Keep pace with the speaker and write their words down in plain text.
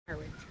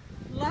marriage.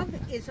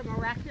 Love is a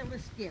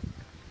miraculous gift,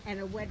 and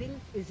a wedding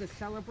is a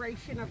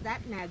celebration of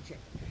that magic.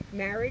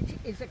 Marriage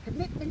is a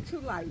commitment to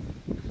life,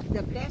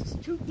 the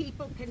best two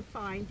people can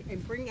find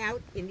and bring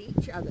out in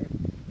each other.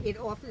 It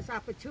offers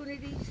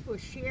opportunities for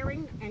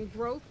sharing and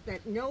growth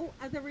that no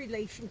other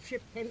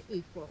relationship can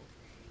equal.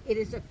 It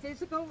is a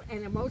physical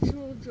and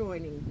emotional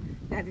joining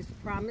that is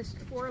promised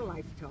for a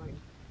lifetime.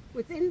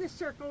 Within the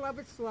circle of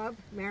its love,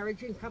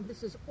 marriage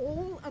encompasses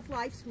all of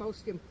life's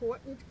most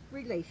important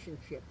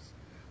relationships.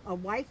 A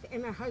wife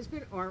and a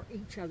husband are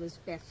each other's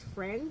best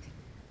friend,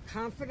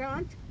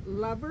 confidant,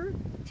 lover,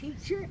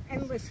 teacher,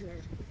 and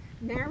listener.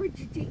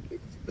 Marriage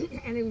deepens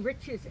and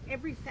enriches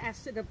every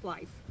facet of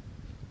life.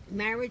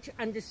 Marriage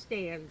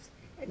understands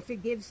and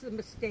forgives the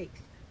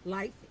mistakes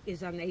life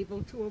is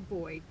unable to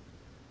avoid.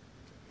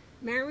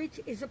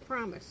 Marriage is a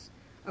promise,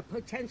 a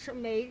potential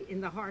made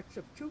in the hearts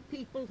of two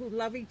people who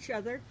love each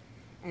other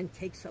and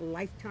takes a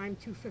lifetime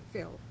to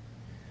fulfill.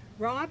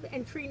 Rob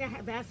and Trina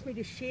have asked me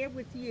to share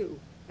with you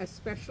a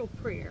special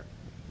prayer.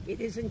 It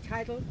is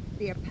entitled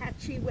the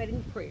Apache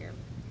Wedding Prayer.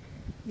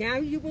 Now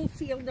you will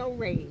feel no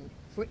rain,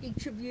 for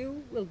each of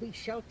you will be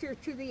shelter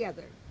to the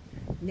other.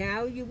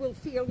 Now you will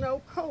feel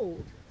no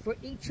cold, for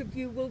each of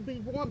you will be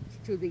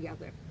warmth to the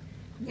other.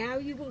 Now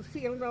you will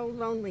feel no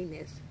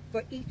loneliness,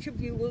 for each of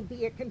you will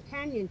be a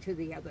companion to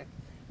the other.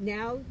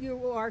 Now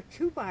you are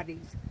two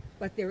bodies,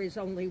 but there is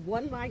only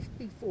one life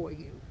before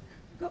you.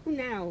 Go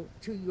now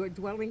to your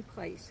dwelling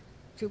place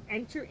to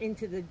enter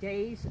into the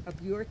days of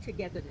your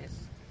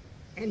togetherness,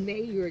 and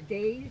may your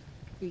days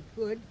be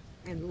good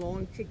and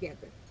long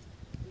together.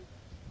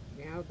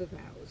 Now the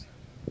vows.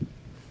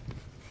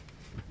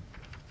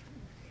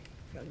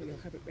 So you'll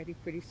have it ready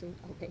pretty soon?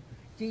 Okay.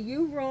 Do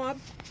you, Rob,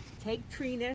 take Trina